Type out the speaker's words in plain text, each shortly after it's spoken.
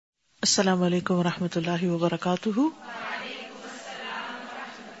السلام علیکم ورحمۃ اللہ وبرکاتہ.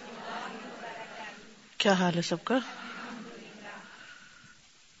 کیا حال ہے سب کا؟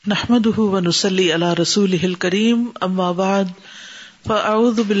 نحمده ونصلی علی رسولہ الکریم. اما بعد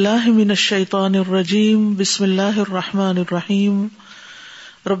فاعوذ باللہ من الشیطان الرجیم. بسم اللہ الرحمن الرحیم.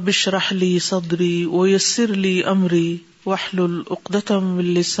 رب اشرح لی صدری ویسر لی امری واحلل عقدۃ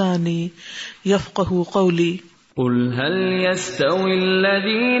من لسانی یفقہوا قولی. قل هل يستوي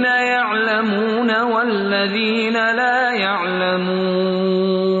الذين يعلمون والذين لا يعلمون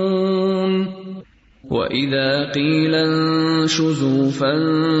وإذا قيل انشزوا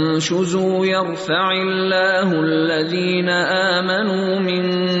فانشزوا يرفع الله الذين آمنوا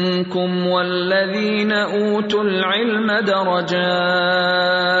منكم والذين أوتوا العلم درجات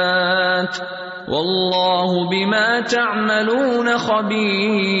والله بما تعملون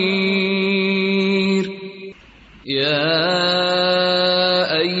خبير. يا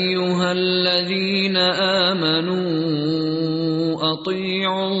أيها الذين آمنوا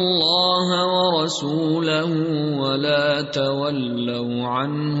أطيعوا الله ورسوله ولا تولوا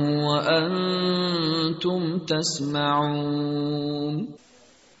عنه وأنتم تسمعون.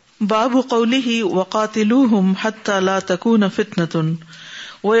 باب قوله وقاتلوهم حتى لا تكون فتنة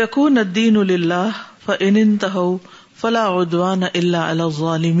ويكون الدين لله فإن انتهوا فلا عدوان إلا على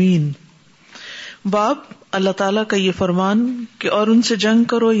الظالمين. باب اللہ تعالیٰ کا یہ فرمان کہ اور ان سے جنگ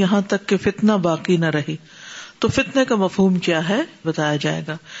کرو یہاں تک کہ فتنہ باقی نہ رہے. تو فتنے کا مفہوم کیا ہے بتایا جائے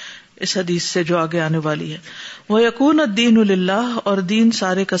گا اس حدیث سے جو آگے آنے والی ہے. وَيَكُونَ الدِّينُ لِلَّهِ اور دین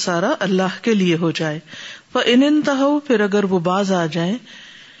سارے کا سارا اللہ کے لیے ہو جائے. فَإِنِ انْتَهَوْا پھر اگر وہ باز آ جائیں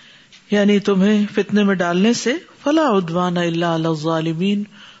یعنی تمہیں فتنے میں ڈالنے سے فَلَا عُدْوَانَ إِلَّا عَلَى الظَّالِمِينَ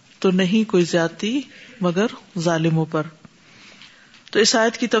تو نہیں کوئی زیادتی مگر ظالموں پر. تو اس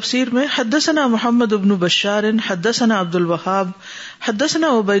آیت کی تفسیر میں حدثنا محمد بن بشار حدثنا عبد الوهاب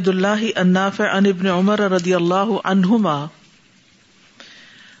حدثنا عبید اللہ النافع عن ابن عمر رضی اللہ عنہما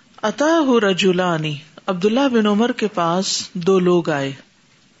اتاہ رجلان عبداللہ بن عمر کے پاس دو لوگ آئے.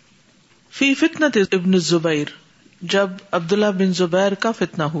 فی فتنۃ ابن الزبیر جب عبداللہ بن زبیر کا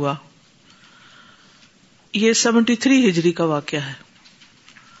فتنہ ہوا. یہ 73 ہجری کا واقعہ ہے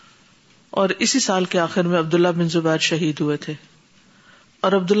اور اسی سال کے آخر میں عبداللہ بن زبیر شہید ہوئے تھے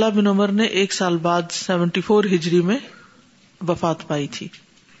اور عبداللہ بن عمر نے ایک سال بعد 74 ہجری میں وفات پائی تھی.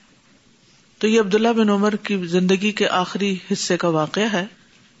 تو یہ عبداللہ بن عمر کی زندگی کے آخری حصے کا واقعہ ہے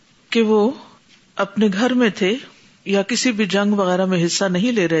کہ وہ اپنے گھر میں تھے یا کسی بھی جنگ وغیرہ میں حصہ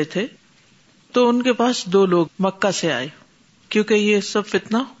نہیں لے رہے تھے. تو ان کے پاس دو لوگ مکہ سے آئے کیونکہ یہ سب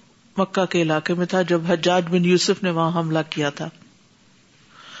فتنہ مکہ کے علاقے میں تھا جب حجاج بن یوسف نے وہاں حملہ کیا تھا.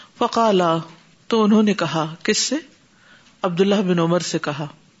 فقالا تو انہوں نے کہا کس سے؟ عبداللہ بن عمر سے کہا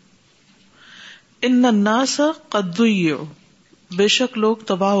ان الناس قد ضیعوا بے شک لوگ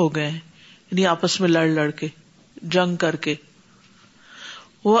تباہ ہو گئے ہیں یعنی آپس میں لڑ کے جنگ کر کے.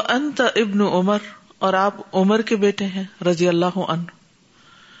 وانت ابن عمر اور آپ عمر کے بیٹے ہیں رضی اللہ عنہ.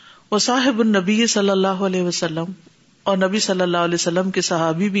 وصاحب النبی صلی اللہ علیہ وسلم اور نبی صلی اللہ علیہ وسلم کے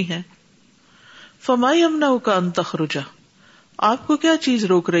صحابی بھی ہیں. فما یمنعک ان تخرج آپ کو کیا چیز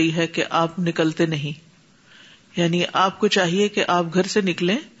روک رہی ہے کہ آپ نکلتے نہیں؟ یعنی آپ کو چاہیے کہ آپ گھر سے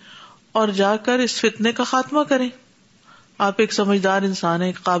نکلیں اور جا کر اس فتنے کا خاتمہ کریں. آپ ایک سمجھدار انسان ہیں،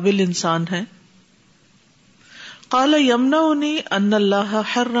 ایک قابل انسان ہیں. قال یمنعنی ان اللہ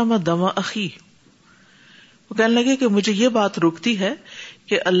حرم دم اخی وہ کہنے لگے کہ مجھے یہ بات روکتی ہے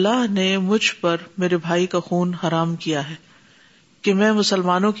کہ اللہ نے مجھ پر میرے بھائی کا خون حرام کیا ہے کہ میں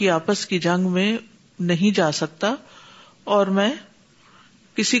مسلمانوں کی آپس کی جنگ میں نہیں جا سکتا اور میں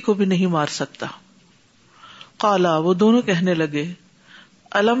کسی کو بھی نہیں مار سکتا. قالا وہ دونوں کہنے لگے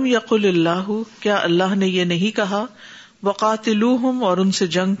الم یقل اللہ کیا اللہ نے یہ نہیں کہا وقاتلوہم اور ان سے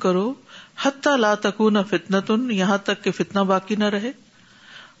جنگ کرو حتی لا تکون فتنۃ یہاں تک کہ فتنہ باقی نہ رہے.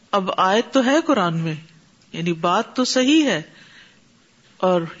 اب آیت تو ہے قرآن میں یعنی بات تو صحیح ہے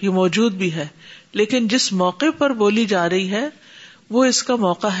اور یہ موجود بھی ہے لیکن جس موقع پر بولی جا رہی ہے وہ اس کا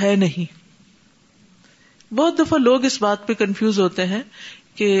موقع ہے نہیں. بہت دفعہ لوگ اس بات پہ کنفیوز ہوتے ہیں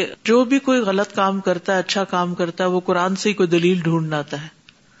کہ جو بھی کوئی غلط کام کرتا ہے اچھا کام کرتا ہے وہ قرآن سے ہی کوئی دلیل ڈھونڈ لاتا ہے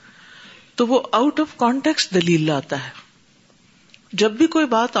تو وہ آؤٹ آف کانٹیکسٹ دلیل لاتا ہے. جب بھی کوئی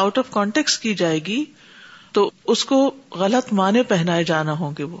بات آؤٹ آف کانٹیکسٹ کی جائے گی تو اس کو غلط معنی پہنائے جانا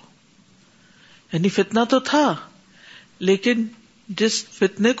ہوں گے. وہ یعنی فتنہ تو تھا لیکن جس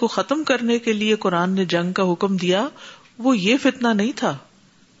فتنے کو ختم کرنے کے لیے قرآن نے جنگ کا حکم دیا وہ یہ فتنہ نہیں تھا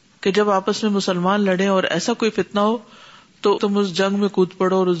کہ جب آپس میں مسلمان لڑیں اور ایسا کوئی فتنہ ہو تو تم اس جنگ میں کود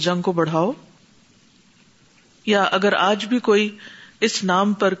پڑو اور اس جنگ کو بڑھاؤ. یا اگر آج بھی کوئی اس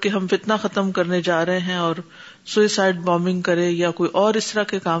نام پر کہ ہم فتنہ ختم کرنے جا رہے ہیں اور سوئسائڈ بامبنگ کرے یا کوئی اور اس طرح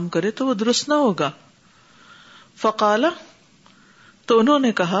کے کام کرے تو وہ درست نہ ہوگا. فقال، تو انہوں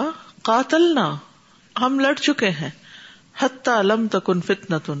نے کہا، قاتلنا، ہم لڑ چکے ہیں، حتی لم تکن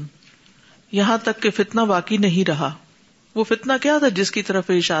فتنۃ، یہاں تک کہ فتنہ باقی نہیں رہا. وہ فتنہ کیا تھا جس کی طرف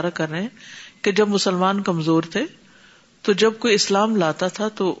اشارہ کر رہے ہیں کہ جب مسلمان کمزور تھے تو جب کوئی اسلام لاتا تھا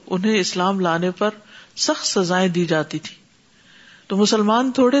تو انہیں اسلام لانے پر سخت سزائیں دی جاتی تھی. تو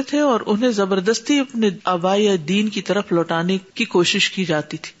مسلمان تھوڑے تھے اور انہیں زبردستی اپنے آبائی دین کی طرف لوٹانے کی کوشش کی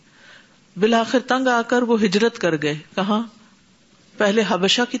جاتی تھی. بالآخر تنگ آ کر وہ ہجرت کر گئے. کہاں؟ پہلے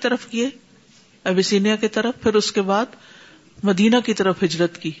حبشہ کی طرف کیے، ابیسینیا کی طرف، پھر اس کے بعد مدینہ کی طرف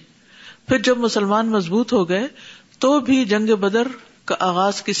ہجرت کی. پھر جب مسلمان مضبوط ہو گئے تو بھی جنگ بدر کا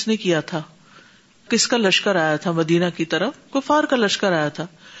آغاز کس نے کیا تھا؟ کس کا لشکر آیا تھا مدینہ کی طرف؟ کفار کا لشکر آیا تھا.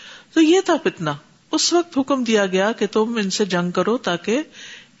 تو یہ تھا فتنہ. اس وقت حکم دیا گیا کہ تم ان سے جنگ کرو تاکہ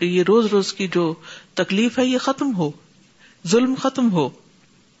یہ روز روز کی جو تکلیف ہے یہ ختم ہو، ظلم ختم ہو.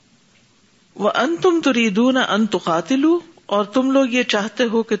 وَأَنْتُمْ تُرِيدُونَ أَن تُقَاتِلُوا، اور تم لوگ یہ چاہتے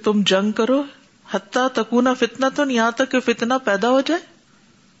ہو کہ تم جنگ کرو، حتیٰ تکون فتنۃ، یہاں تک کہ فتنہ پیدا ہو جائے.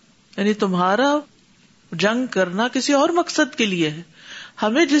 یعنی تمہارا جنگ کرنا کسی اور مقصد کے لیے ہے.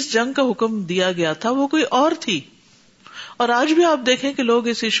 ہمیں جس جنگ کا حکم دیا گیا تھا وہ کوئی اور تھی. اور آج بھی آپ دیکھیں کہ لوگ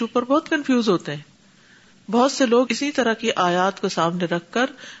اس ایشو پر بہت کنفیوز ہوتے ہیں. بہت سے لوگ اسی طرح کی آیات کو سامنے رکھ کر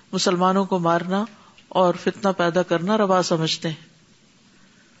مسلمانوں کو مارنا اور فتنہ پیدا کرنا روا سمجھتے ہیں.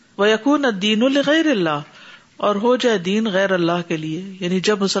 وَيَكُونَ الدِّينُ لِغَيْرِ اللَّهِ، اور ہو جائے دین غیر اللہ کے لیے. یعنی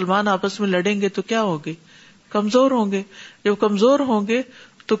جب مسلمان آپس میں لڑیں گے تو کیا ہوگے؟ کمزور ہوں گے. جب کمزور ہوں گے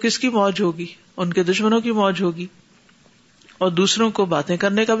تو کس کی موج ہوگی؟ ان کے دشمنوں کی موج ہوگی. اور دوسروں کو باتیں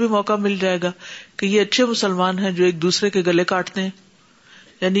کرنے کا بھی موقع مل جائے گا کہ یہ اچھے مسلمان ہیں جو ایک دوسرے کے گلے کاٹتے ہیں.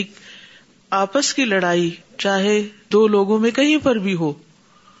 یعنی آپس کی لڑائی چاہے دو لوگوں میں کہیں پر بھی ہو،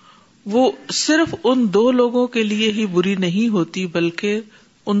 وہ صرف ان دو لوگوں کے لیے ہی بری نہیں ہوتی بلکہ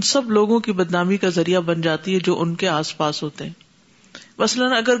ان سب لوگوں کی بدنامی کا ذریعہ بن جاتی ہے جو ان کے آس پاس ہوتے ہیں.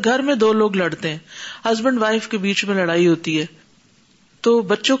 مثلاً اگر گھر میں دو لوگ لڑتے ہیں، ہسبینڈ وائف کے بیچ میں لڑائی ہوتی ہے، تو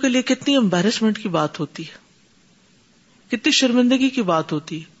بچوں کے لیے کتنی امبیرسمنٹ کی بات ہوتی ہے، کتنی شرمندگی کی بات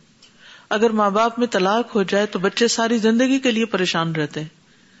ہوتی ہے. اگر ماں باپ میں طلاق ہو جائے تو بچے ساری زندگی کے لیے پریشان رہتے ہیں.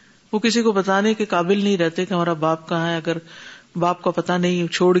 وہ کسی کو بتانے کے قابل نہیں رہتے کہ ہمارا باپ کہاں ہے. اگر باپ کا پتہ نہیں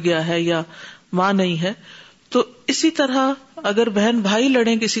چھوڑ گیا ہے یا ماں نہیں ہے. تو اسی طرح اگر بہن بھائی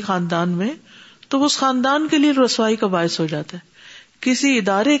لڑیں کسی خاندان میں تو وہ اس خاندان کے لیے رسوائی کا باعث ہو جاتا ہے. کسی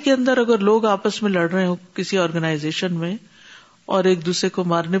ادارے کے اندر اگر لوگ آپس میں لڑ رہے ہوں کسی آرگنائزیشن میں اور ایک دوسرے کو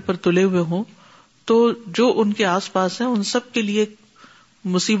مارنے پر تلے ہوئے ہوں تو جو ان کے آس پاس ہیں ان سب کے لیے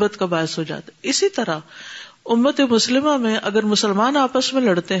مصیبت کا باعث ہو جاتا ہے. اسی طرح امت مسلمہ میں اگر مسلمان آپس میں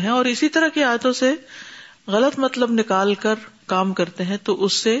لڑتے ہیں اور اسی طرح کی آیتوں سے غلط مطلب نکال کر کام کرتے ہیں تو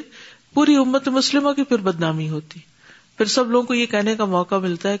اس سے پوری امت مسلمہ کی پھر بدنامی ہوتی. پھر سب لوگوں کو یہ کہنے کا موقع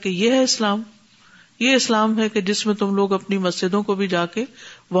ملتا ہے کہ یہ ہے اسلام. یہ اسلام ہے کہ جس میں تم لوگ اپنی مسجدوں کو بھی جا کے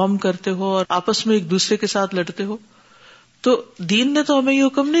وارم کرتے ہو اور آپس میں ایک دوسرے کے ساتھ لڑتے ہو. تو دین نے تو ہمیں یہ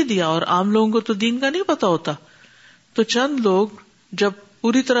حکم نہیں دیا اور عام لوگوں کو تو دین کا نہیں پتا ہوتا. تو چند لوگ جب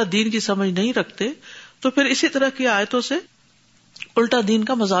پوری طرح دین کی سمجھ نہیں رکھتے تو پھر اسی طرح کی آیتوں سے الٹا دین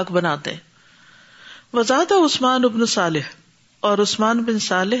کا مذاق بناتے ہیں. وزاد عثمان بن صالح، اور عثمان بن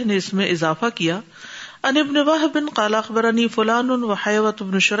صالح نے اس میں اضافہ کیا، ان ابن وهب قال اخبرني فلان وحيوة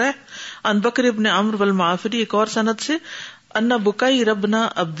بن شريح عن بکر بن عمرو والمعافری، ایک اور سند سے، ان بکیر بن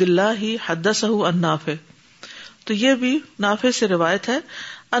عبد اللہ حدثه عن نافع. تو یہ بھی نافع سے روایت ہے.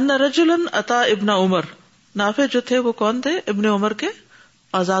 ان رجلا اتى ابن عمر، نافع جو تھے وہ کون تھے؟ ابن عمر کے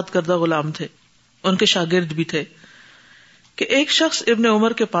آزاد کردہ غلام تھے، ان کے شاگرد بھی تھے. کہ ایک شخص ابن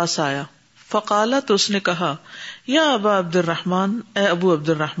عمر کے پاس آیا، فقال، تو اس نے کہا، یا ابا عبد الرحمن، اے ابو عبد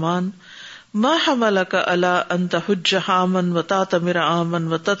الرحمن، ما حملک علی ان تحج عاما وتعتمر عاما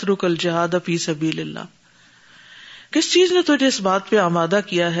وتترک الجہاد فی سبیل اللہ. کس چیز نے تجھے اس بات پہ آمادہ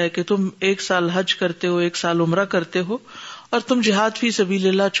کیا ہے کہ تم ایک سال حج کرتے ہو، ایک سال عمرہ کرتے ہو اور تم جہاد فی سبیل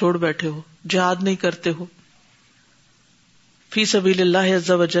اللہ چھوڑ بیٹھے ہو، جہاد نہیں کرتے ہو فی سبیل اللہ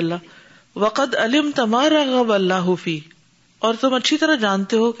عز وجل. وقد علمت ما رغب اللہ فی، اور تم اچھی طرح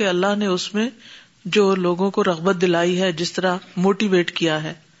جانتے ہو کہ اللہ نے اس میں جو لوگوں کو رغبت دلائی ہے، جس طرح موٹیویٹ کیا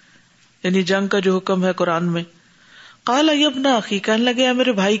ہے، یعنی جنگ کا جو حکم ہے قرآن میں. قال یا ابن اخی، کہنے لگے اے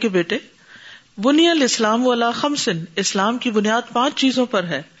میرے بھائی کے بیٹے، بنی الاسلام علی خمس، اسلام کی بنیاد 5 چیزوں پر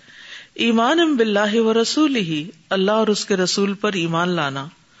ہے. ایمان باللہ ورسولہ، اللہ اور اس کے رسول پر ایمان لانا،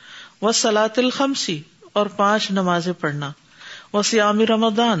 والصلاۃ الخمس، اور 5 نمازیں پڑھنا، وصیام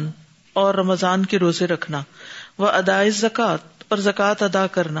رمضان، اور رمضان کے روزے رکھنا، واداء الزکوۃ، اور زکوٰۃ ادا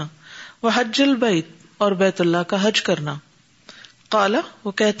کرنا، وحج البیت، اور بیت اللہ کا حج کرنا. قال،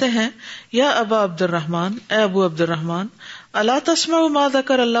 وہ کہتے ہیں، یا ابا عبد الرحمن، اے ابو عبد الرحمن، الا تسمع ما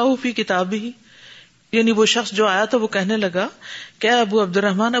ذکر اللہ فی کتابہ، یعنی وہ شخص جو آیا تھا وہ کہنے لگا کہ اے ابو عبد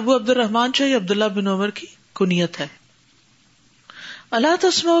الرحمن، ابو عبد الرحمن جو عبداللہ بن عمر کی کنیت ہے، الا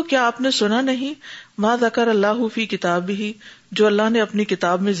تسمع، کیا آپ نے سنا نہیں، ما ذکر اللہ فی کتابہ، جو اللہ نے اپنی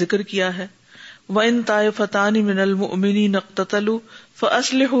کتاب میں ذکر کیا ہے، وَإِن طَائِفَتَانِ مِنَ الْمُؤْمِنِينَ اقْتَتَلُوا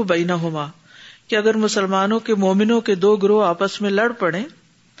فَأَصْلِحُوا بَيْنَهُمَا، کہ اگر مسلمانوں کے مومنوں کے دو گروہ آپس میں لڑ پڑیں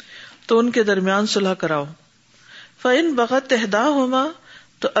تو ان کے درمیان صلح کراؤ، فَإِن بَغَتْ إِحْدَاهُمَا،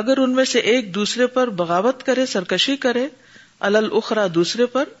 تو اگر ان میں سے ایک دوسرے پر بغاوت کرے، سرکشی کرے، علی الاخری، دوسرے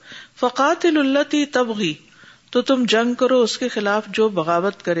پر، فَقَاتِلُوا الَّتِي تَبْغِي، تو تم جنگ کرو اس کے خلاف جو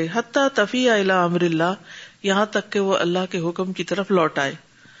بغاوت کرے، حتی تفیء الی امر اللہ، یہاں تک کہ وہ اللہ کے حکم کی طرف لوٹ آئے،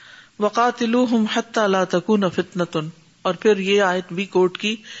 وقاتلوہم حتی لا تکون فتنۃ، اور پھر یہ آیت بھی کوٹ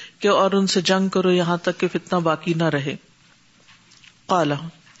کی کہ اور ان سے جنگ کرو یہاں تک کہ فتنہ باقی نہ رہے۔ قال،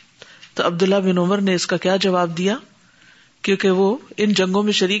 تو عبداللہ بن عمر نے اس کا کیا جواب دیا، کیونکہ وہ ان جنگوں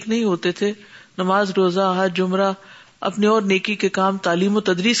میں شریک نہیں ہوتے تھے، نماز، روزہ، حج، عمرہ، اپنے اور نیکی کے کام، تعلیم و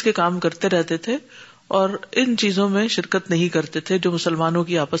تدریس کے کام کرتے رہتے تھے اور ان چیزوں میں شرکت نہیں کرتے تھے جو مسلمانوں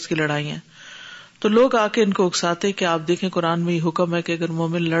کی آپس کی لڑائی ہیں۔ تو لوگ آ کے ان کو اکساتے کہ آپ دیکھیں قرآن میں یہ حکم ہے کہ اگر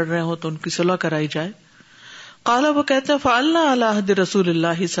مومن لڑ رہے ہوں تو ان کی صلح کرائی جائے۔ قال، وہ کہتے ہیں، فعلنا علی عہد رسول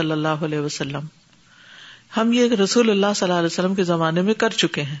اللہ صلی اللہ علیہ وسلم، ہم یہ رسول اللہ صلی اللہ علیہ وسلم کے زمانے میں کر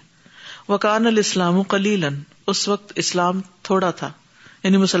چکے ہیں۔ وکان الاسلام قلیلا، اس وقت اسلام تھوڑا تھا،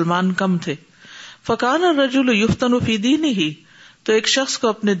 یعنی مسلمان کم تھے۔ فکان الرجل یفتن فی دینہ، تو ایک شخص کو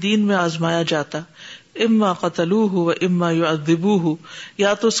اپنے دین میں آزمایا جاتا، اما قتلوہ و اما یعذبوہ،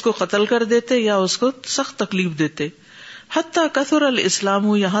 یا تو اس کو قتل کر دیتے یا اس کو سخت تکلیف دیتے، حتی کثر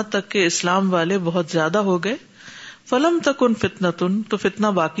الاسلام، یہاں تک کہ اسلام والے بہت زیادہ ہو گئے، فلم تکن فتنۃ، تو فتنہ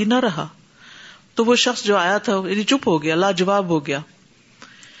باقی نہ رہا۔ تو وہ شخص جو آیا تھا یعنی چپ ہو گیا، لاجواب ہو گیا۔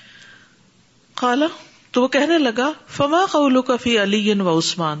 قال، تو وہ کہنے لگا، فما قولک فی علی و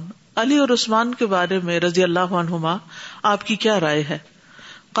عثمان، علی اور عثمان کے بارے میں رضی اللہ عنہما آپ کی کیا رائے ہے؟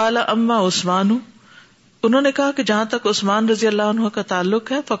 قال، اما عثمان، انہوں نے کہا کہ جہاں تک عثمان رضی اللہ عنہ کا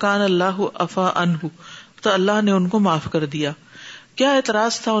تعلق ہے، فکان اللہ عفا عنہ، تو اللہ نے ان کو معاف کر دیا۔ کیا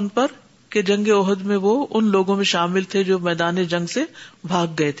اعتراض تھا ان پر کہ جنگ احد میں وہ ان لوگوں میں شامل تھے جو میدان جنگ سے بھاگ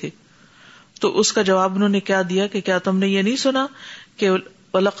گئے تھے، تو اس کا جواب انہوں نے کیا دیا کہ کیا تم نے یہ نہیں سنا کہ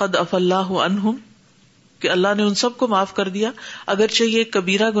وَلَقَدْ عَفَا اللَّهُ عَنْهُمْ، کہ اللہ نے ان سب کو معاف کر دیا، اگرچہ یہ ایک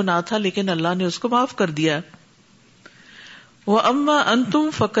کبیرہ گناہ تھا لیکن اللہ نے اس کو معاف کر دیا۔ وَأَمَّا أَنْتُمْ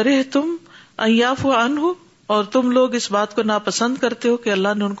فَكَرِهْتُمْ أَنْ يَعْفُوَ عَنْهُ، اور تم لوگ اس بات کو ناپسند کرتے ہو کہ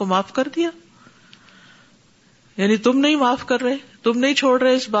اللہ نے ان کو معاف کر دیا، یعنی تم نہیں معاف کر رہے، تم نہیں چھوڑ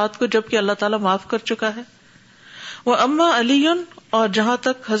رہے اس بات کو جبکہ اللہ تعالیٰ معاف کر چکا ہے۔ وَأَمَّا عَلِيٌّ، اور جہاں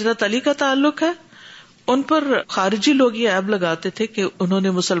تک حضرت علی کا تعلق ہے، ان پر خارجی لوگ یہ عیب لگاتے تھے کہ انہوں نے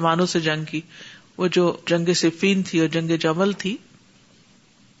مسلمانوں سے جنگ کی، وہ جو جنگ صفین تھی اور جنگ جمل تھی،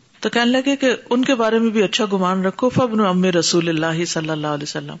 تو کہنے لگے کہ ان کے بارے میں بھی اچھا گمان رکھو۔ فابن ام رسول اللہ صلی اللہ علیہ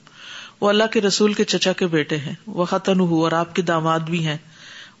وسلم، وہ اللہ کے رسول کے چچا کے بیٹے ہیں، وہ ختنہ، اور آپ کے داماد بھی ہیں،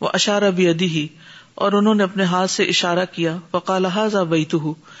 وہ اشارہ بیدہ، اور انہوں نے اپنے ہاتھ سے اشارہ کیا، وقال ھذا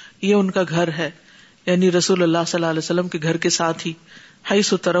بیتہ، یہ ان کا گھر ہے، یعنی رسول اللہ صلی اللہ علیہ وسلم کے گھر کے ساتھ ہی،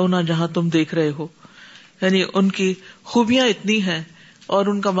 حیث ترون، جہاں تم دیکھ رہے ہو، یعنی ان کی خوبیاں اتنی ہیں اور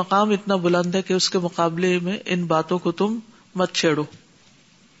ان کا مقام اتنا بلند ہے کہ اس کے مقابلے میں ان باتوں کو تم مت چھیڑو۔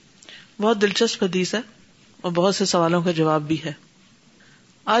 بہت دلچسپ حدیث ہے اور بہت سے سوالوں کا جواب بھی ہے۔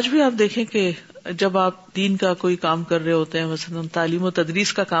 آج بھی آپ دیکھیں کہ جب آپ دین کا کوئی کام کر رہے ہوتے ہیں، مثلا تعلیم و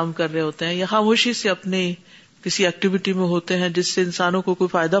تدریس کا کام کر رہے ہوتے ہیں، یا خاموشی سے اپنے کسی ایکٹیویٹی میں ہوتے ہیں جس سے انسانوں کو کوئی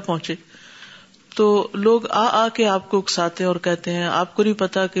فائدہ پہنچے، تو لوگ آ کے آپ کو اکساتے ہیں اور کہتے ہیں آپ کو نہیں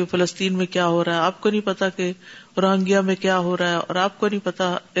پتا کہ فلسطین میں کیا ہو رہا ہے، آپ کو نہیں پتا کہ روہنگیا میں کیا ہو رہا ہے، اور آپ کو نہیں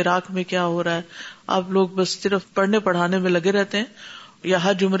پتا عراق میں کیا ہو رہا ہے، آپ لوگ بس صرف پڑھنے پڑھانے میں لگے رہتے ہیں، یا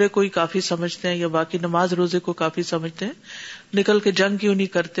حج عمرے کو ہی کافی سمجھتے ہیں، یا باقی نماز روزے کو کافی سمجھتے ہیں، نکل کے جنگ کیوں نہیں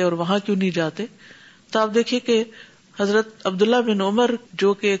کرتے اور وہاں کیوں نہیں جاتے۔ تو آپ دیکھیے کہ حضرت عبداللہ بن عمر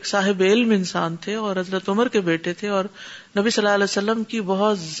جو کہ ایک صاحب علم انسان تھے اور حضرت عمر کے بیٹے تھے اور نبی صلی اللہ علیہ وسلم کی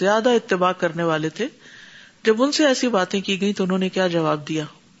بہت زیادہ اتباع کرنے والے تھے، جب ان سے ایسی باتیں کی گئی تو انہوں نے کیا جواب دیا؟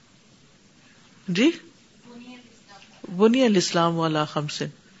 جی، بنی الاسلام علی خمس،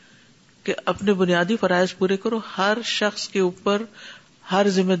 کہ اپنے بنیادی فرائض پورے کرو۔ ہر شخص کے اوپر ہر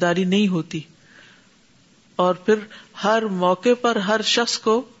ذمہ داری نہیں ہوتی، اور پھر ہر موقع پر ہر شخص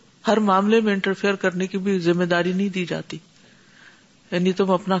کو ہر معاملے میں انٹرفیئر کرنے کی بھی ذمہ داری نہیں دی جاتی، یعنی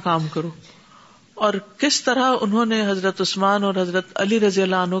تم اپنا کام کرو۔ اور کس طرح انہوں نے حضرت عثمان اور حضرت علی رضی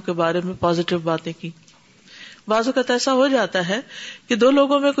اللہ عنہ کے بارے میں پازیٹیو باتیں کی۔ بعض اوقات ایسا ہو جاتا ہے کہ دو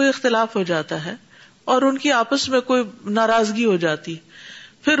لوگوں میں کوئی اختلاف ہو جاتا ہے، اور ان کی آپس میں کوئی ناراضگی ہو جاتی،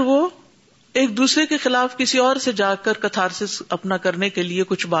 پھر وہ ایک دوسرے کے خلاف کسی اور سے جا کر کتھارسس اپنا کرنے کے لیے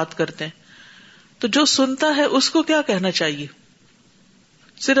کچھ بات کرتے ہیں، تو جو سنتا ہے اس کو کیا کہنا چاہیے؟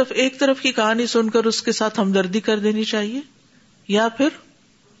 صرف ایک طرف کی کہانی سن کر اس کے ساتھ ہمدردی کر دینی چاہیے، یا پھر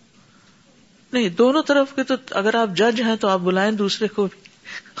نہیں، دونوں طرف کے؟ تو اگر آپ جج ہیں تو آپ بلائیں دوسرے کو بھی،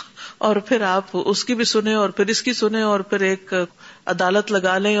 اور پھر آپ اس کی بھی سنیں اور پھر اس کی سنیں، اور پھر ایک عدالت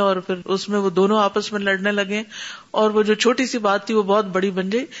لگا لیں، اور پھر اس میں وہ دونوں آپس میں لڑنے لگیں، اور وہ جو چھوٹی سی بات تھی وہ بہت بڑی بن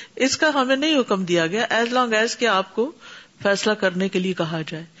جائے۔ اس کا ہمیں نہیں حکم دیا گیا، ایز لانگ ایز کہ آپ کو فیصلہ کرنے کے لیے کہا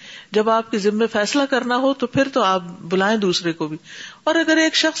جائے۔ جب آپ کے ذمے فیصلہ کرنا ہو تو پھر تو آپ بلائیں دوسرے کو بھی۔ اور اگر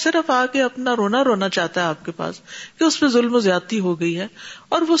ایک شخص صرف آ کے اپنا رونا چاہتا ہے آپ کے پاس کہ اس پہ ظلم و زیادتی ہو گئی ہے،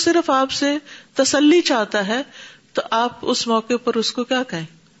 اور وہ صرف آپ سے تسلی چاہتا ہے، تو آپ اس موقع پر اس کو کیا کہیں؟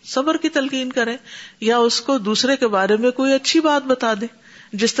 صبر کی تلقین کریں، یا اس کو دوسرے کے بارے میں کوئی اچھی بات بتا دیں،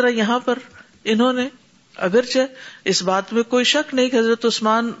 جس طرح یہاں پر انہوں نے، اگرچہ اس بات میں کوئی شک نہیں کہ حضرت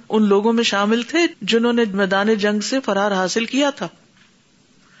عثمان ان لوگوں میں شامل تھے جنہوں نے میدان جنگ سے فرار حاصل کیا تھا،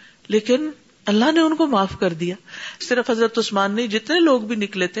 لیکن اللہ نے ان کو معاف کر دیا۔ صرف حضرت عثمان نہیں، جتنے لوگ بھی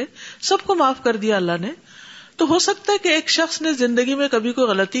نکلے تھے سب کو معاف کر دیا اللہ نے۔ تو ہو سکتا ہے کہ ایک شخص نے زندگی میں کبھی کوئی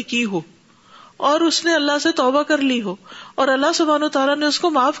غلطی کی ہو اور اس نے اللہ سے توبہ کر لی ہو، اور اللہ سبحانہ وتعالیٰ نے اس کو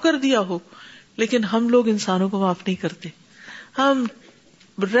معاف کر دیا ہو، لیکن ہم لوگ انسانوں کو معاف نہیں کرتے۔ ہم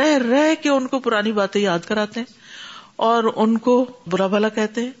رہ کے ان کو پرانی باتیں یاد کراتے ہیں اور ان کو برا بھلا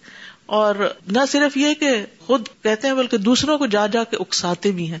کہتے ہیں، اور نہ صرف یہ کہ خود کہتے ہیں بلکہ دوسروں کو جا جا کے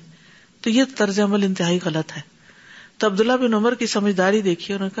اکساتے بھی ہیں۔ تو یہ طرز عمل انتہائی غلط ہے۔ تو عبداللہ بن عمر کی سمجھداری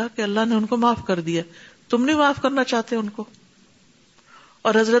دیکھیے، انہوں نے کہا کہ اللہ نے ان کو معاف کر دیا، تم نہیں معاف کرنا چاہتے ان کو؟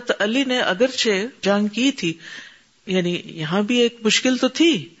 اور حضرت علی نے اگرچہ جنگ کی تھی، یعنی یہاں بھی ایک مشکل تو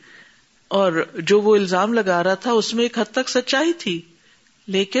تھی، اور جو وہ الزام لگا رہا تھا اس میں ایک حد تک سچائی تھی،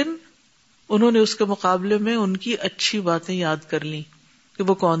 لیکن انہوں نے اس کے مقابلے میں ان کی اچھی باتیں یاد کر لیں کہ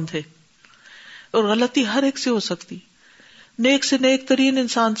وہ کون تھے۔ اور غلطی ہر ایک سے ہو سکتی، نیک سے نیک ترین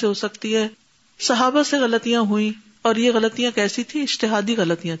انسان سے ہو سکتی ہے۔ صحابہ سے غلطیاں ہوئیں، اور یہ غلطیاں کیسی تھی؟ اجتہادی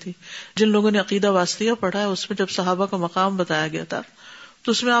غلطیاں تھی۔ جن لوگوں نے عقیدہ واسطیہ پڑھا ہے اس میں جب صحابہ کا مقام بتایا گیا تھا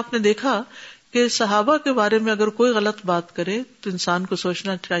تو اس میں آپ نے دیکھا کہ صحابہ کے بارے میں اگر کوئی غلط بات کرے تو انسان کو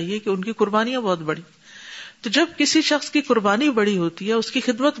سوچنا چاہیے کہ ان کی قربانیاں بہت بڑی۔ تو جب کسی شخص کی قربانی بڑی ہوتی ہے، اس کی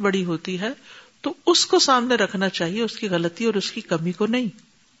خدمت بڑی ہوتی ہے، تو اس کو سامنے رکھنا چاہیے، اس کی غلطی اور اس کی کمی کو نہیں۔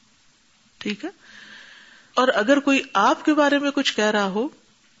 ٹھیک ہے؟ اور اگر کوئی آپ کے بارے میں کچھ کہہ رہا ہو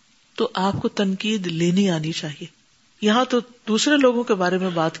تو آپ کو تنقید لینی آنی چاہیے۔ یہاں تو دوسرے لوگوں کے بارے میں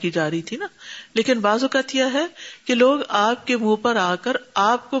بات کی جا رہی تھی نا، لیکن بعض اوقات یہ ہے کہ لوگ آپ کے منہ پر آ کر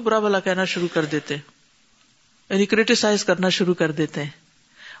آپ کو برا بھلا کہنا شروع کر دیتے ہیں، یعنی کریٹیسائز کرنا شروع کر دیتے ہیں۔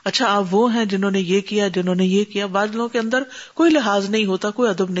 اچھا آپ وہ ہیں جنہوں نے یہ کیا، جنہوں نے یہ کیا۔ بعض لوگوں کے اندر کوئی لحاظ نہیں ہوتا، کوئی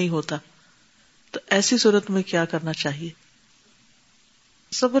ادب نہیں ہوتا، تو ایسی صورت میں کیا کرنا چاہیے؟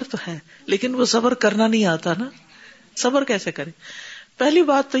 صبر تو ہے، لیکن وہ صبر کرنا نہیں آتا نا۔ صبر کیسے کریں؟ پہلی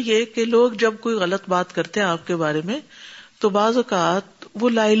بات تو یہ کہ لوگ جب کوئی غلط بات کرتے ہیں آپ کے بارے میں تو بعض اوقات وہ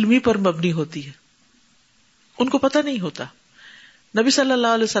لا علمی پر مبنی ہوتی ہے، ان کو پتہ نہیں ہوتا۔ نبی صلی اللہ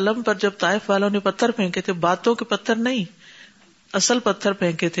علیہ وسلم پر جب طائف والوں نے پتھر پھینکے تھے، باتوں کے پتھر نہیں، اصل پتھر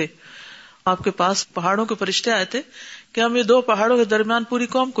پھینکے تھے، آپ کے پاس پہاڑوں کے فرشتے آئے تھے کہ ہم یہ دو پہاڑوں کے درمیان پوری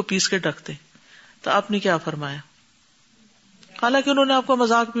قوم کو پیس کے ڈھکتے، تو آپ نے کیا فرمایا؟ حالانکہ انہوں نے آپ کو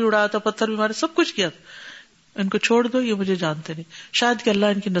مذاق بھی اڑایا تھا، پتھر بھی مارے، سب کچھ کیا تھا، ان کو چھوڑ دو، یہ مجھے جانتے نہیں، شاید کہ اللہ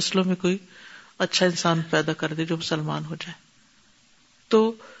ان کی نسلوں میں کوئی اچھا انسان پیدا کر دے جو مسلمان ہو جائے۔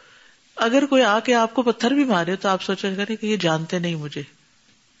 تو اگر کوئی آ کے آپ کو پتھر بھی مارے تو آپ سوچا کریں کہ یہ جانتے نہیں مجھے،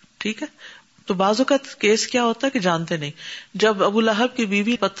 ٹھیک ہے؟ تو بعض اوقات کیس کیا ہوتا ہے کہ جانتے نہیں۔ جب ابو لہب کی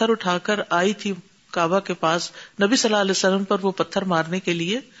بیوی پتھر اٹھا کر آئی تھی کعبہ کے پاس نبی صلی اللہ علیہ وسلم پر وہ پتھر مارنے کے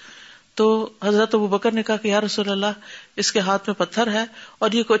لیے، تو حضرت ابوبکر نے کہا کہ یا رسول اللہ، اس کے ہاتھ میں پتھر ہے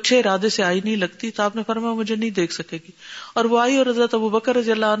اور یہ کوئی اچھے ارادے سے آئی نہیں لگتی، تو آپ نے فرمایا مجھے نہیں دیکھ سکے گی۔ اور وہ آئی اور حضرت ابوبکر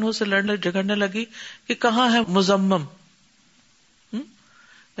رضی اللہ عنہ سے لڑنے جھگڑنے لگی کہ کہاں ہے مزمم،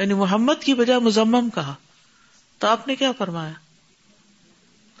 یعنی محمد کی بجائے مزمم کہا، تو آپ نے کیا فرمایا؟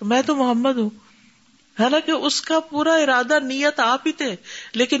 تو میں تو محمد ہوں، حالانکہ اس کا پورا ارادہ نیت آپ ہی تھے،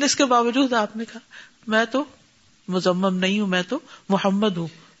 لیکن اس کے باوجود آپ نے کہا میں تو مزمم نہیں ہوں، میں تو محمد ہوں،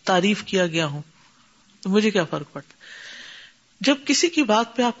 تعریف کیا گیا ہوں، تو مجھے کیا فرق پڑتا؟ جب کسی کی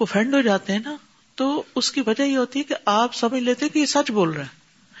بات پہ آپ اوفینڈ ہو جاتے ہیں نا، تو اس کی وجہ یہ ہوتی ہے کہ آپ سمجھ لیتے کہ یہ سچ بول رہا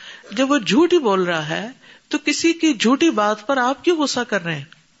ہے۔ جب وہ جھوٹ ہی بول رہا ہے تو کسی کی جھوٹی بات پر آپ کیوں غصہ کر رہے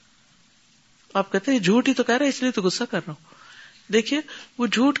ہیں؟ آپ کہتے ہیں جھوٹ ہی تو کہہ رہا ہے اس لیے تو غصہ کر رہا ہوں۔ دیکھیے وہ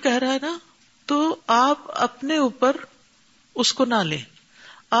جھوٹ کہہ رہا ہے نا، تو آپ اپنے اوپر اس کو نہ لیں،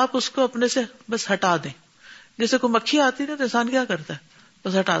 آپ اس کو اپنے سے بس ہٹا دیں۔ جیسے کوئی مکھی آتی نا تو انسان کیا کرتا ہے؟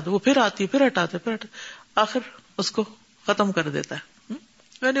 بس ہٹا دو. وہ پھر آتی ہے، پھر ہٹاتے پھر آخر اس کو ختم کر دیتا ہے،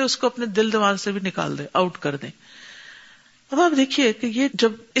 یعنی اس کو اپنے دل دماغ سے بھی نکال دے، آؤٹ کر دیں. اب آپ دیکھیے کہ یہ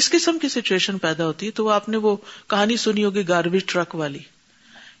جب اس قسم کی سچویشن پیدا ہوتی ہے تو وہ آپ نے وہ کہانی سنی ہوگی گاربیج ٹرک والی،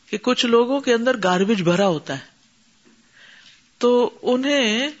 کہ کچھ لوگوں کے اندر گاربیج بھرا ہوتا ہے تو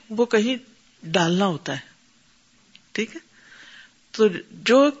انہیں وہ کہیں ڈالنا ہوتا ہے، ٹھیک ہے، تو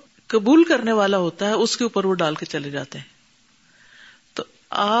جو قبول کرنے والا ہوتا ہے اس کے اوپر وہ ڈال کے چلے جاتے ہیں. تو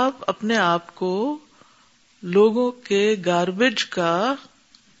آپ اپنے آپ کو لوگوں کے گاربیج کا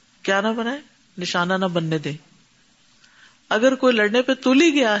کیا نہ بنائیں، نشانہ نہ بننے دیں. اگر کوئی لڑنے پہ تل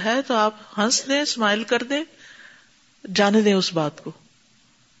ہی گیا ہے تو آپ ہنس دیں، اسمائل کر دیں، جانے دیں اس بات کو.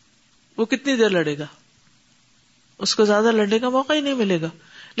 وہ کتنی دیر لڑے گا، اس کو زیادہ لڑنے کا موقع ہی نہیں ملے گا.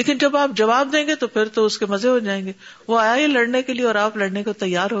 لیکن جب آپ جواب دیں گے تو پھر تو اس کے مزے ہو جائیں گے. وہ آیا ہی لڑنے کے لیے اور آپ لڑنے کو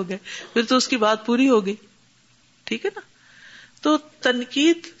تیار ہو گئے، پھر تو اس کی بات پوری ہو گئی. ٹھیک ہے نا. تو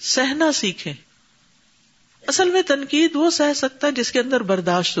تنقید سہنا سیکھیں. اصل میں تنقید وہ سہ سکتا ہے جس کے اندر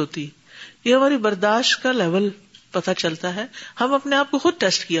برداشت ہوتی ہے. یہ ہماری برداشت کا لیول پتہ چلتا ہے. ہم اپنے آپ کو خود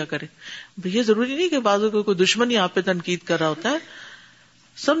ٹیسٹ کیا کریں. یہ ضروری نہیں کہ بعضوں کو کوئی دشمن ہی آپ پہ تنقید کر رہا ہوتا ہے.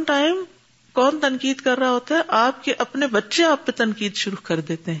 سم ٹائم کون تنقید کر رہا ہوتا ہے، آپ کے اپنے بچے آپ پہ تنقید شروع کر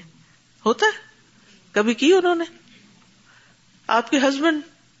دیتے ہیں. ہوتا ہے، کبھی کی انہوں نے. آپ کے ہسبینڈ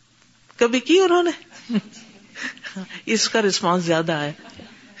کبھی کی انہوں نے. اس کا رسپانس زیادہ ہے.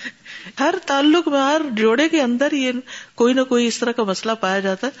 ہر تعلق میں، ہر جوڑے کے اندر یہ کوئی نہ کوئی اس طرح کا مسئلہ پایا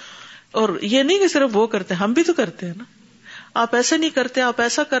جاتا ہے. اور یہ نہیں کہ صرف وہ کرتے ہیں، ہم بھی تو کرتے ہیں نا. آپ ایسے نہیں کرتے، آپ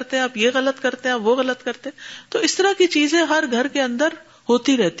ایسا کرتے ہیں، آپ یہ غلط کرتے ہیں، آپ وہ غلط کرتے ہیں. تو اس طرح کی چیزیں ہر گھر کے اندر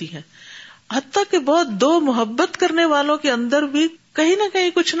ہوتی رہتی ہیں. حتیٰ کہ بہت دو محبت کرنے والوں کے اندر بھی کہیں نہ کہیں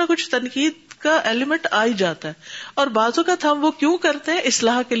کچھ نہ کچھ تنقید کا ایلیمنٹ آ ہی جاتا ہے. اور بعض اوقات ہم وہ کیوں کرتے ہیں؟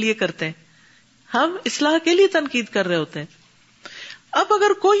 اصلاح کے لیے کرتے ہیں. ہم اصلاح کے لیے تنقید کر رہے ہوتے ہیں. اب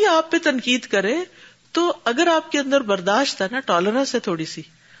اگر کوئی آپ پہ تنقید کرے تو اگر آپ کے اندر برداشت ہے نا، ٹالرنس ہے تھوڑی سی،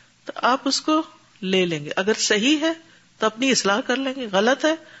 تو آپ اس کو لے لیں گے. اگر صحیح ہے تو اپنی اصلاح کر لیں گے، غلط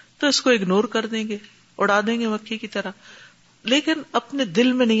ہے تو اس کو اگنور کر دیں گے، اڑا دیں گے مکھی کی طرح، لیکن اپنے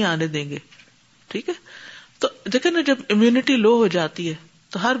دل میں نہیں آنے دیں گے. ٹھیک ہے. تو دیکھیں نا، جب امیونٹی لو ہو جاتی ہے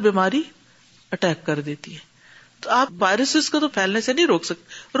تو ہر بیماری اٹیک کر دیتی ہے. تو آپ وائرسز کو تو پھیلنے سے نہیں روک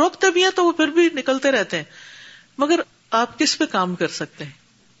سکتے، روکتے بھی ہیں تو وہ پھر بھی نکلتے رہتے ہیں. مگر آپ کس پہ کام کر سکتے ہیں؟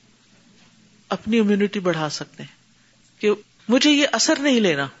 اپنی امیونٹی بڑھا سکتے ہیں کہ مجھے یہ اثر نہیں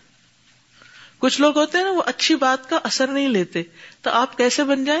لینا. کچھ لوگ ہوتے ہیں نا، وہ اچھی بات کا اثر نہیں لیتے. تو آپ کیسے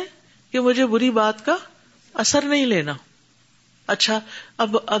بن جائیں کہ مجھے بری بات کا اثر نہیں لینا. اچھا،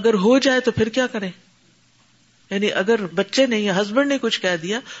 اب اگر ہو جائے تو پھر کیا کریں؟ یعنی اگر بچے نے یا ہسبینڈ نے کچھ کہہ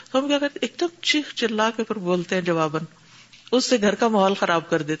دیا تو ہم کیا کرتے ہیں؟ ایک دم چیخ چلا کے پھر بولتے ہیں جواباً، اس سے گھر کا ماحول خراب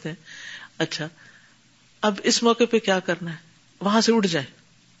کر دیتے ہیں. اچھا، اب اس موقع پہ کیا کرنا ہے؟ وہاں سے اٹھ جائیں.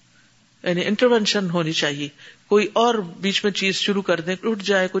 یعنی انٹروینشن ہونی چاہیے. کوئی اور بیچ میں چیز شروع کر دیں، اٹھ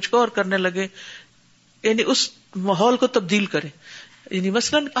جائے، کچھ اور کرنے لگے، یعنی اس ماحول کو تبدیل کریں. یعنی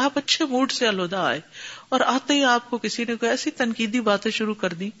مثلاً آپ اچھے موڈ سے آلودہ آئے اور آتے ہی آپ کو کسی نے کوئی ایسی تنقیدی باتیں شروع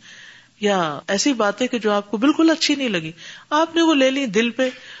کر دی یا ایسی باتیں کہ جو آپ کو بالکل اچھی نہیں لگی، آپ نے وہ لے لی دل پہ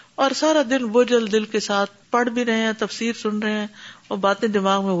اور سارا دن بوجھل دل کے ساتھ پڑھ بھی رہے ہیں، تفسیر سن رہے ہیں اور باتیں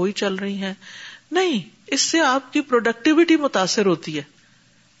دماغ میں وہی چل رہی ہیں. نہیں، اس سے آپ کی پروڈکٹیوٹی متاثر ہوتی ہے.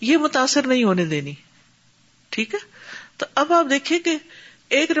 یہ متاثر نہیں ہونے دینی. ٹھیک ہے. تو اب آپ دیکھیں کہ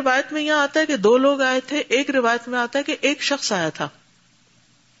ایک روایت میں یہاں آتا ہے کہ 2 لوگ آئے تھے، ایک روایت میں آتا ہے کہ ایک شخص آیا تھا.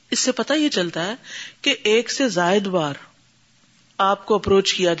 اس سے پتہ یہ چلتا ہے کہ ایک سے زائد بار آپ کو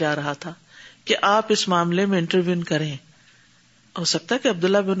اپروچ کیا جا رہا تھا کہ آپ اس معاملے میں انٹرویو کریں. ہو سکتا ہے کہ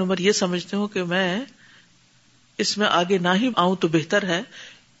عبداللہ بن عمر یہ سمجھتے ہوں کہ میں اس میں آگے نہ ہی آؤں تو بہتر ہے،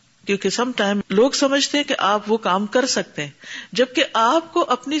 کیونکہ سم ٹائم لوگ سمجھتے ہیں کہ آپ وہ کام کر سکتے ہیں، جبکہ آپ کو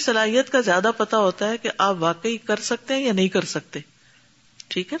اپنی صلاحیت کا زیادہ پتا ہوتا ہے کہ آپ واقعی کر سکتے ہیں یا نہیں کر سکتے.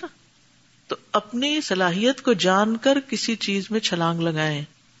 ٹھیک ہے نا. تو اپنی صلاحیت کو جان کر کسی چیز میں چھلانگ لگائیں،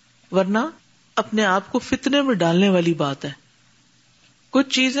 ورنہ اپنے آپ کو فتنے میں ڈالنے والی بات ہے. کچھ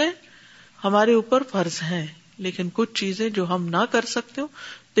چیزیں ہمارے اوپر فرض ہیں، لیکن کچھ چیزیں جو ہم نہ کر سکتے ہو.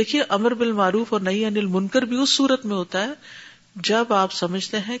 دیکھیے، امر بالمعروف اور نہی عن المنکر بھی اس صورت میں ہوتا ہے جب آپ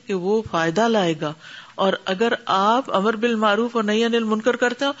سمجھتے ہیں کہ وہ فائدہ لائے گا، اور اگر آپ امر بالمعروف اور نہی عن المنکر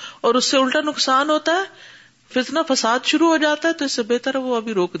کرتے ہو اور اس سے الٹا نقصان ہوتا ہے، فتنہ فساد شروع ہو جاتا ہے، تو اس سے بہتر ہے وہ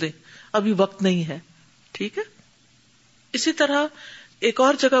ابھی روک دیں، ابھی وقت نہیں ہے. ٹھیک ہے. اسی طرح ایک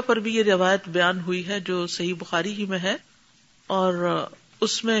اور جگہ پر بھی یہ روایت بیان ہوئی ہے جو صحیح بخاری ہی میں ہے، اور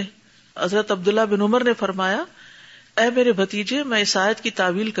اس میں حضرت عبداللہ بن عمر نے فرمایا، اے میرے بھتیجے میں اس آیت کی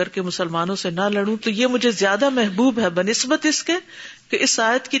تعویل کر کے مسلمانوں سے نہ لڑوں تو یہ مجھے زیادہ محبوب ہے بنسبت اس کے کہ اس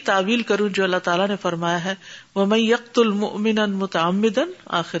آیت کی تعویل کروں جو اللہ تعالیٰ نے فرمایا ہے وَمَن يَقْتُلْ مُؤْمِنًا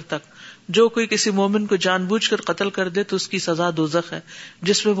مُتَعَمِّدًا آخر تک، جو کوئی کسی مومن کو جان بوجھ کر قتل کر دے تو اس کی سزا دوزخ ہے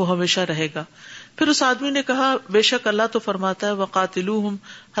جس میں وہ ہمیشہ رہے گا. پھر اس آدمی نے کہا بے شک اللہ تو فرماتا ہے وَقَاتِلُوهُمْ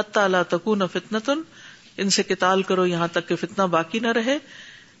حَتَّى لَا تَكُونَ فِتْنَةٌ، ان سے قتال کرو یہاں تک کہ فتنہ باقی نہ رہے.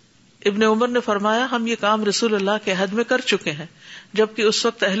 ابن عمر نے فرمایا ہم یہ کام رسول اللہ کے عہد میں کر چکے ہیں جبکہ اس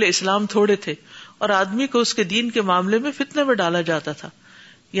وقت اہل اسلام تھوڑے تھے اور آدمی کو اس کے دین کے معاملے میں فتنے میں ڈالا جاتا تھا،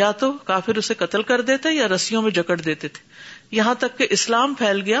 یا تو کافر اسے قتل کر دیتے یا رسیوں میں جکڑ دیتے تھے، یہاں تک کہ اسلام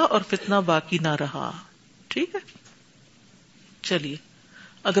پھیل گیا اور فتنہ باقی نہ رہا. ٹھیک ہے، چلیے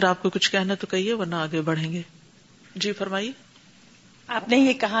اگر آپ کو کچھ کہنا تو کہیے ورنہ آگے بڑھیں گے. جی فرمائیے. آپ نے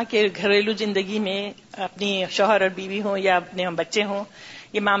یہ کہا کہ گھریلو زندگی میں اپنی شوہر اور بیوی ہوں یا اپنے بچے ہوں،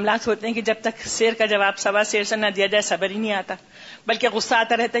 یہ معاملات ہوتے ہیں کہ جب تک شیر کا جواب سوا شیر سے نہ دیا جائے صبر ہی نہیں آتا، بلکہ غصہ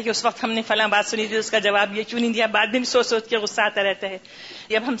آتا رہتا ہے کہ اس وقت ہم نے فلاں بات سنی تھی اس کا جواب یہ کیوں نہیں دیا، بعد میں بھی سوچ سوچ کے غصہ آتا رہتا ہے.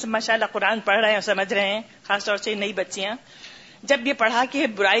 جب ہم ماشاءاللہ قرآن پڑھ رہے ہیں اور سمجھ رہے ہیں، خاص طور سے نئی بچیاں، جب یہ پڑھا کہ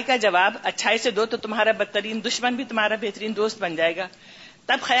برائی کا جواب اچھائی سے دو تو تمہارا بدترین دشمن بھی تمہارا بہترین دوست بن جائے گا،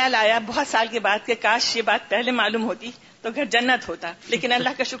 تب خیال آیا بہت سال کے بعد کہ کاش یہ بات پہلے معلوم ہوتی تو گھر جنت ہوتا. لیکن اللہ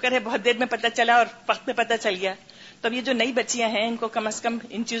کا شکر ہے بہت دیر میں پتہ چلا اور وقت میں پتہ چل گیا. تو اب یہ جو نئی بچیاں ہیں ان کو کم از کم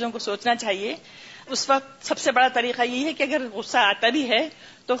ان چیزوں کو سوچنا چاہیے. اس وقت سب سے بڑا طریقہ یہ ہے کہ اگر غصہ آتا بھی ہے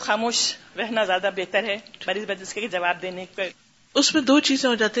تو خاموش رہنا زیادہ بہتر ہے مریض بدس کے جواب دینے کا. اس میں دو چیزیں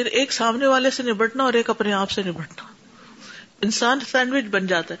ہو جاتی ہیں، ایک سامنے والے سے نبٹنا اور ایک اپنے آپ سے نبٹنا. انسان سینڈوچ بن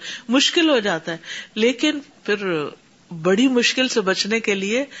جاتا ہے، مشکل ہو جاتا ہے، لیکن پھر بڑی مشکل سے بچنے کے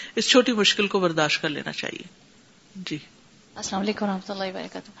لیے اس چھوٹی مشکل کو برداشت کر لینا چاہیے. جی السلام علیکم ورحمۃ اللہ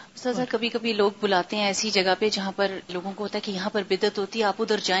وبرکاتہ. استاذہ کبھی کبھی لوگ بلاتے ہیں ایسی جگہ پہ جہاں پر لوگوں کو ہوتا ہے کہ یہاں پر بدعت ہوتی ہے، آپ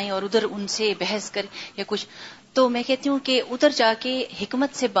ادھر جائیں اور ادھر ان سے بحث کریں یا کچھ، تو میں کہتی ہوں کہ ادھر جا کے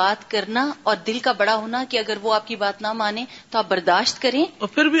حکمت سے بات کرنا اور دل کا بڑا ہونا کہ اگر وہ آپ کی بات نہ مانے تو آپ برداشت کریں اور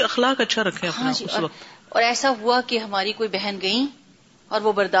پھر بھی اخلاق اچھا رکھیں اپنا. ہاں جی. اس وقت اور ایسا ہوا کہ ہماری کوئی بہن گئیں اور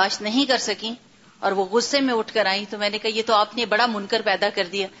وہ برداشت نہیں کر سکیں اور وہ غصے میں اٹھ کر آئیں، تو میں نے کہا یہ تو آپ نے بڑا منکر پیدا کر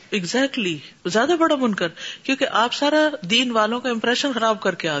دیا. ایگزیکٹلی زیادہ بڑا منکر، کیونکہ آپ سارا دین والوں کا امپریشن خراب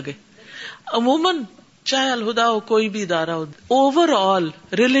کر کے آگے. عموماً چاہے الہدا ہو کوئی بھی ادارہ ہو، اوور آل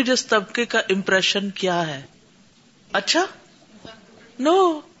ریلیجس طبقے کا امپریشن کیا ہے؟ اچھا نو.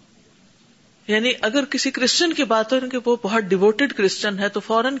 یعنی اگر کسی کرسچن کی بات ہو کہ وہ بہت ڈیووٹیڈ کرسچن ہے تو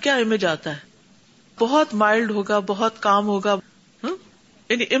فوراً کیا امیج آتا ہے؟ بہت مائلڈ ہوگا، بہت کام ہوگا.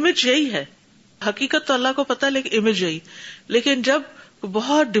 یعنی امیج یہی ہے. حقیقت تو اللہ کو پتا ہے لیکن امیج یہی. لیکن جب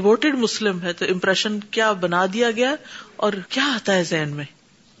بہت ڈیووٹیڈ مسلم ہے تو امپریشن کیا بنا دیا گیا اور کیا آتا ہے ذہن میں.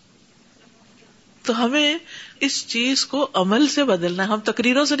 تو ہمیں اس چیز کو عمل سے بدلنا ہے. ہم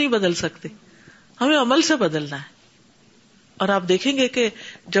تقریروں سے نہیں بدل سکتے، ہمیں عمل سے بدلنا ہے. اور آپ دیکھیں گے کہ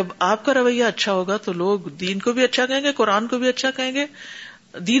جب آپ کا رویہ اچھا ہوگا تو لوگ دین کو بھی اچھا کہیں گے، قرآن کو بھی اچھا کہیں گے،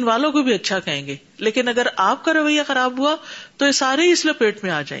 دین والوں کو بھی اچھا کہیں گے. لیکن اگر آپ کا رویہ خراب ہوا تو یہ سارے ہی اس لپیٹ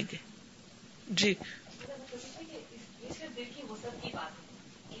میں آ جائیں گے. جی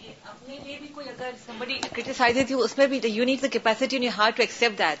اپنے لیے بھی کوئی اگر somebody criticizes you اس میں بھی you need the capacity in your heart to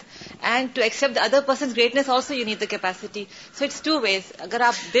accept that and to accept the other person's greatness also you need the capacity. So it's two ways. اگر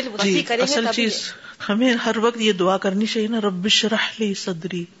آپ دل وسیع کریں گے اصل چیز ہمیں ہر وقت یہ دعا کرنی چاہیے نا، رب اشرح لی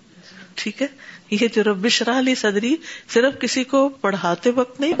صدری. ٹھیک ہے، یہ جو رب اشرح لی صدری صرف کسی کو پڑھاتے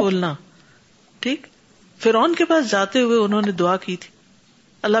وقت نہیں بولنا. ٹھیک، فرعون کے پاس جاتے ہوئے انہوں نے دعا کی تھی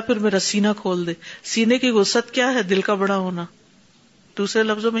اللہ پھر میرا سینہ کھول دے. سینے کی وسعت کیا ہے؟ دل کا بڑا ہونا. دوسرے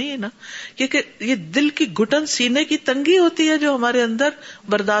لفظوں میں ہی نا، کیونکہ یہ دل کی گھٹن، سینے کی تنگی ہوتی ہے جو ہمارے اندر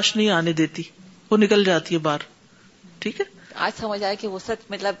برداشت نہیں آنے دیتی، وہ نکل جاتی ہے باہر. ٹھیک ہے، آج سمجھ آئے کہ وہ سچ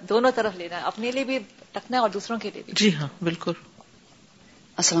مطلب دونوں طرف لینا ہے، اپنے لیے بھی رکھنا ہے اور دوسروں کے لیے بھی. جی ہاں بالکل.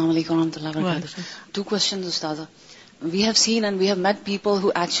 السلام علیکم ورحمۃ اللہ وبرکاتہ. Two questions, Ustaza. We have seen and we have met people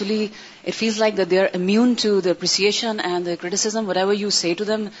who actually, it feels like that they are immune to the appreciation and the criticism. Whatever you say to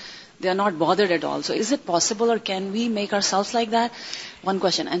them, they are not bothered at all. So is it possible or can we make ourselves like that? One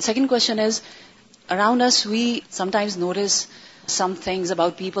question. And second question is, around us we sometimes notice some things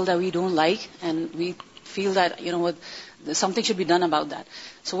about people that we don't like and we feel that, you know what, something should be done about that.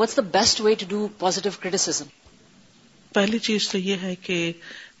 So what's the best way to do positive criticism? پہلی چیز تو یہ ہے کہ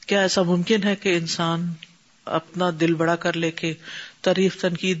کیا ایسا ممکن ہے کہ انسان اپنا دل بڑا کر لے کے تعریف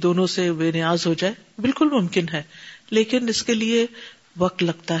تنقید دونوں سے بے نیاز ہو جائے؟ بالکل ممکن ہے، لیکن اس کے لیے وقت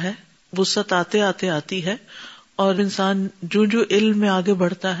لگتا ہے، وسعت آتے آتے آتی ہے، اور انسان جو علم میں آگے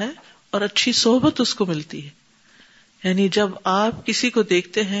بڑھتا ہے اور اچھی صحبت اس کو ملتی ہے. یعنی جب آپ کسی کو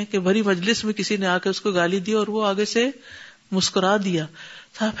دیکھتے ہیں کہ بھری مجلس میں کسی نے آ کے اس کو گالی دی اور وہ آگے سے مسکرا دیا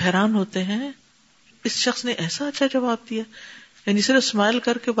تو آپ حیران ہوتے ہیں اس شخص نے ایسا اچھا جواب دیا, یعنی صرف اسمائل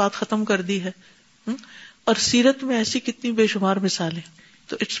کر کے بات ختم کر دی ہے. اور سیرت میں ایسی کتنی بے شمار مثالیں.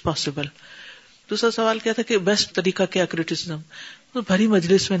 تو اٹس پاسبل. دوسرا سوال کیا تھا کہ بیسٹ طریقہ کیا کرٹیسزم؟ تو بھری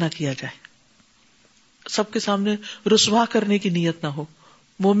مجلس میں نہ کیا جائے, سب کے سامنے رسوا کرنے کی نیت نہ ہو.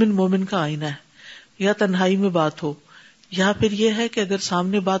 مومن کا آئینہ ہے, یا تنہائی میں بات ہو, یا پھر یہ ہے کہ اگر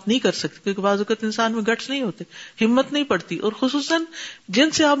سامنے بات نہیں کر سکتے, کیونکہ بعض اوقات انسان میں گٹس نہیں ہوتے, ہمت نہیں پڑتی, اور خصوصاً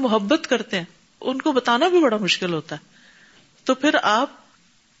جن سے آپ محبت کرتے ہیں ان کو بتانا بھی بڑا مشکل ہوتا ہے, تو پھر آپ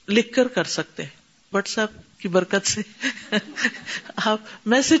لکھ کر سکتے ہیں, واٹس ایپ کی برکت سے آپ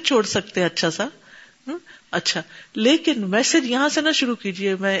میسج چھوڑ سکتے ہیں اچھا سا. اچھا, لیکن میسج یہاں سے نہ شروع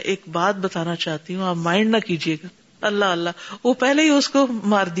کیجئے, میں ایک بات بتانا چاہتی ہوں, آپ مائنڈ نہ کیجئے گا. اللہ وہ پہلے ہی اس کو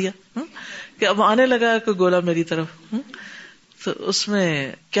مار دیا کہ اب آنے لگا کوئی گولا میری طرف. تو اس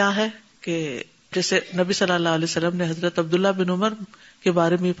میں کیا ہے کہ جیسے نبی صلی اللہ علیہ وسلم نے حضرت عبداللہ بن عمر کے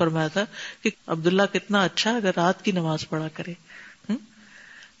بارے میں فرمایا تھا کہ عبداللہ کتنا اچھا اگر رات کی نماز پڑھا کرے.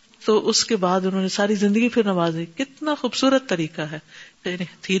 تو اس کے بعد انہوں نے ساری زندگی پھر نماز دی. کتنا خوبصورت طریقہ ہے.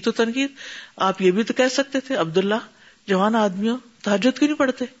 تھی تو تنقید. آپ یہ بھی تو کہہ سکتے تھے, عبداللہ جوان آدمیوں تہجد کیوں نہیں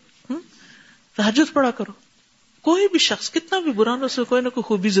پڑھتے, تہجد پڑھا کرو. کوئی بھی شخص کتنا بھی برا نہ, اس میں کوئی نہ کوئی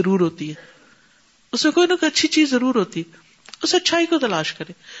خوبی ضرور ہوتی ہے, اس میں کوئی نہ کوئی اچھی چیز ضرور ہوتی ہے. اس اچھائی کو تلاش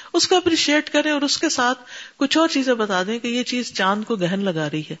کریں, اس کو اپریشیٹ کریں, اور اس کے ساتھ کچھ اور چیزیں بتا دیں کہ یہ چیز چاند کو گہن لگا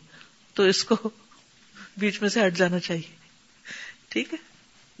رہی ہے, تو اس کو بیچ میں سے ہٹ جانا چاہیے. ٹھیک ہے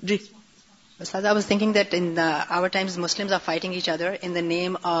جی. Ustad, I was thinking that in our times Muslims are fighting each other in the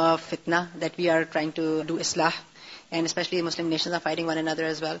name of fitna, that we are trying to do islah, and especially Muslim nations are fighting one another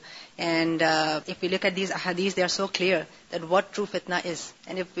as well. And if we look at these ahadith, they are so clear that what true fitna is.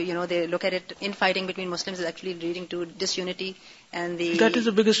 And if they look at it, infighting between Muslims is actually leading to disunity, and that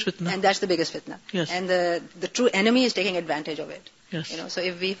is the biggest fitna. And that's the biggest fitna. Yes. And the true enemy is taking advantage of it. Yes. So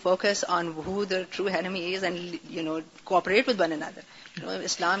if we focus on who the true enemy is and cooperate with one another,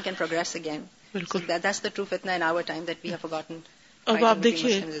 Islam can progress again. So that's the true fitna in our time, that we have forgotten. اب آپ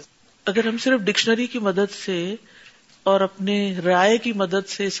دیکھیے, اگر ہم صرف dictionary کی مدد سے اور اپنے رائے کی مدد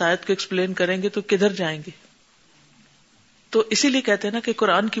سے اس آیت کو ایکسپلین کریں گے تو کدھر جائیں گے؟ تو اسی لیے کہتے ہیں نا کہ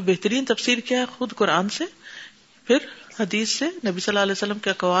قرآن کی بہترین تفسیر کیا ہے؟ خود قرآن سے, پھر حدیث سے, نبی صلی اللہ علیہ وسلم کے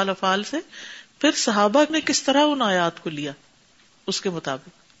اقوال افعال سے, پھر صحابہ نے کس طرح ان آیات کو لیا اس کے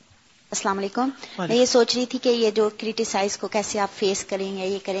مطابق. السلام علیکم. میں یہ سوچ رہی تھی کہ یہ جو کریٹیسائز کو کیسے آپ فیس کریں یا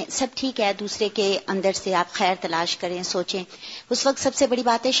یہ کریں, سب ٹھیک ہے, دوسرے کے اندر سے آپ خیر تلاش کریں, سوچیں. اس وقت سب سے بڑی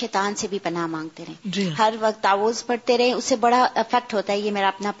بات ہے شیطان سے بھی پناہ مانگتے رہیں. ہر وقت تعوذ پڑھتے رہیں, اس سے بڑا افیکٹ ہوتا ہے. یہ میرا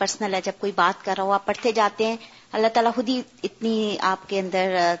اپنا پرسنل ہے, جب کوئی بات کر رہا ہو آپ پڑھتے جاتے ہیں, اللہ تعالیٰ خود ہی اتنی آپ کے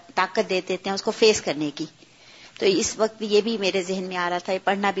اندر طاقت دے دیتے ہیں اس کو فیس کرنے کی. تو اس وقت یہ بھی میرے ذہن میں آ رہا تھا, یہ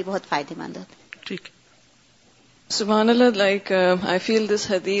پڑھنا بھی بہت فائدہ مند ہوتا ہے. ٹھیک. SubhanAllah, I feel this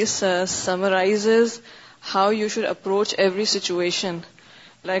hadith summarizes how you should approach every situation.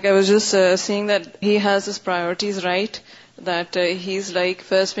 Like I was just saying that he has his priorities right, that he's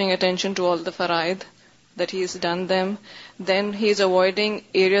first paying attention to all the faraid, that he's done them. Then he's avoiding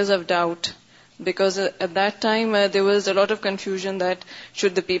areas of doubt, because at that time there was a lot of confusion that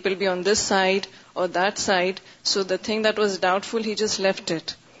should the people be on this side or that side. So the thing that was doubtful, he just left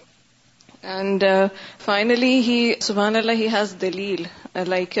it. And finally, subhanallah, he has daleel.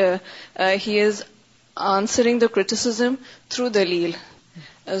 He is answering the criticism through daleel.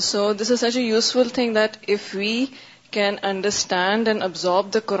 So this is such a useful thing, that if we can understand and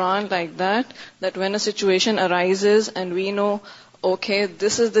absorb the Quran like that when a situation arises and we know, okay,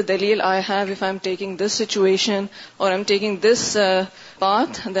 this is the daleel I have if I'm taking this situation or I'm taking this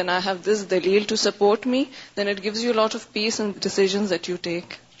path, then I have this daleel to support me, then it gives you a lot of peace in decisions that you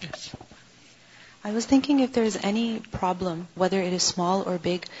take. Yes. I was thinking, if there is any problem, whether it is small or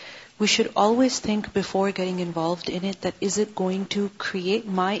big, we should always think before getting involved in it, that is it going to create,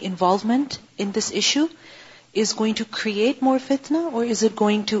 my involvement in this issue is going to create more fitna, or is it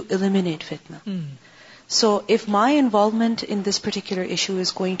going to eliminate fitna? So if my involvement in this particular issue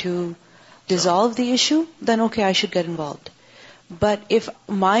is going to dissolve the issue, then okay, I should get involved. But if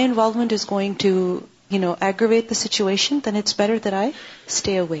my involvement is going to aggravate the situation, then it's better that I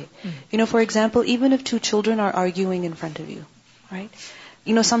stay away. For example, even if two children are arguing in front of you, right?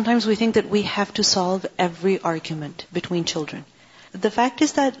 Sometimes we think that we have to solve every argument between children. The fact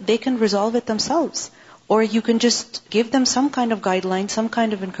is that they can resolve it themselves, or you can just give them some kind of guideline, some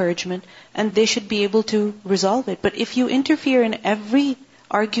kind of encouragement, and they should be able to resolve it. But if you interfere in every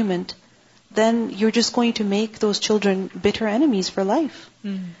argument, then you're just going to make those children bitter enemies for life.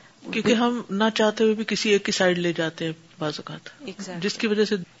 کیونکہ ہم نہ چاہتے ہوئے بھی کسی ایک کی side لے جاتے ہیں بعض اوقات, جس کی وجہ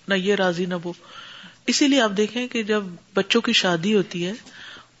سے نہ یہ راضی نہ وہ. اسی لیے آپ دیکھیں کہ جب بچوں کی شادی ہوتی ہے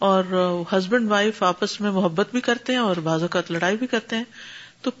اور ہسبینڈ وائف آپس میں محبت بھی کرتے ہیں اور بعض اوقات لڑائی بھی کرتے ہیں،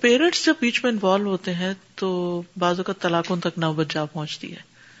 تو پیرنٹس جب بیچ میں انوالو ہوتے ہیں تو بعض اوقات طلاقوں تک نوبت جا پہنچتی ہے.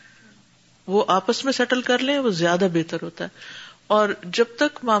 وہ آپس میں سیٹل کر لیں وہ زیادہ بہتر ہوتا ہے. اور جب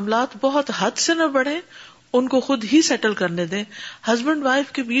تک معاملات بہت حد سے نہ بڑھیں ان کو خود ہی سیٹل کرنے دیں. ہسبینڈ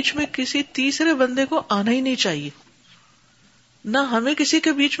وائف کے بیچ میں کسی تیسرے بندے کو آنا ہی نہیں چاہیے، نہ ہمیں کسی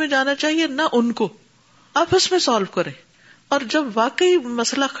کے بیچ میں جانا چاہیے نہ ان کو. آپس میں سالو کریں، اور جب واقعی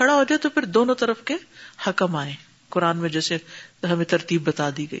مسئلہ کھڑا ہو جائے تو پھر دونوں طرف کے حکم آئیں. قرآن میں جیسے ہمیں ترتیب بتا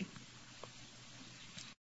دی گئی.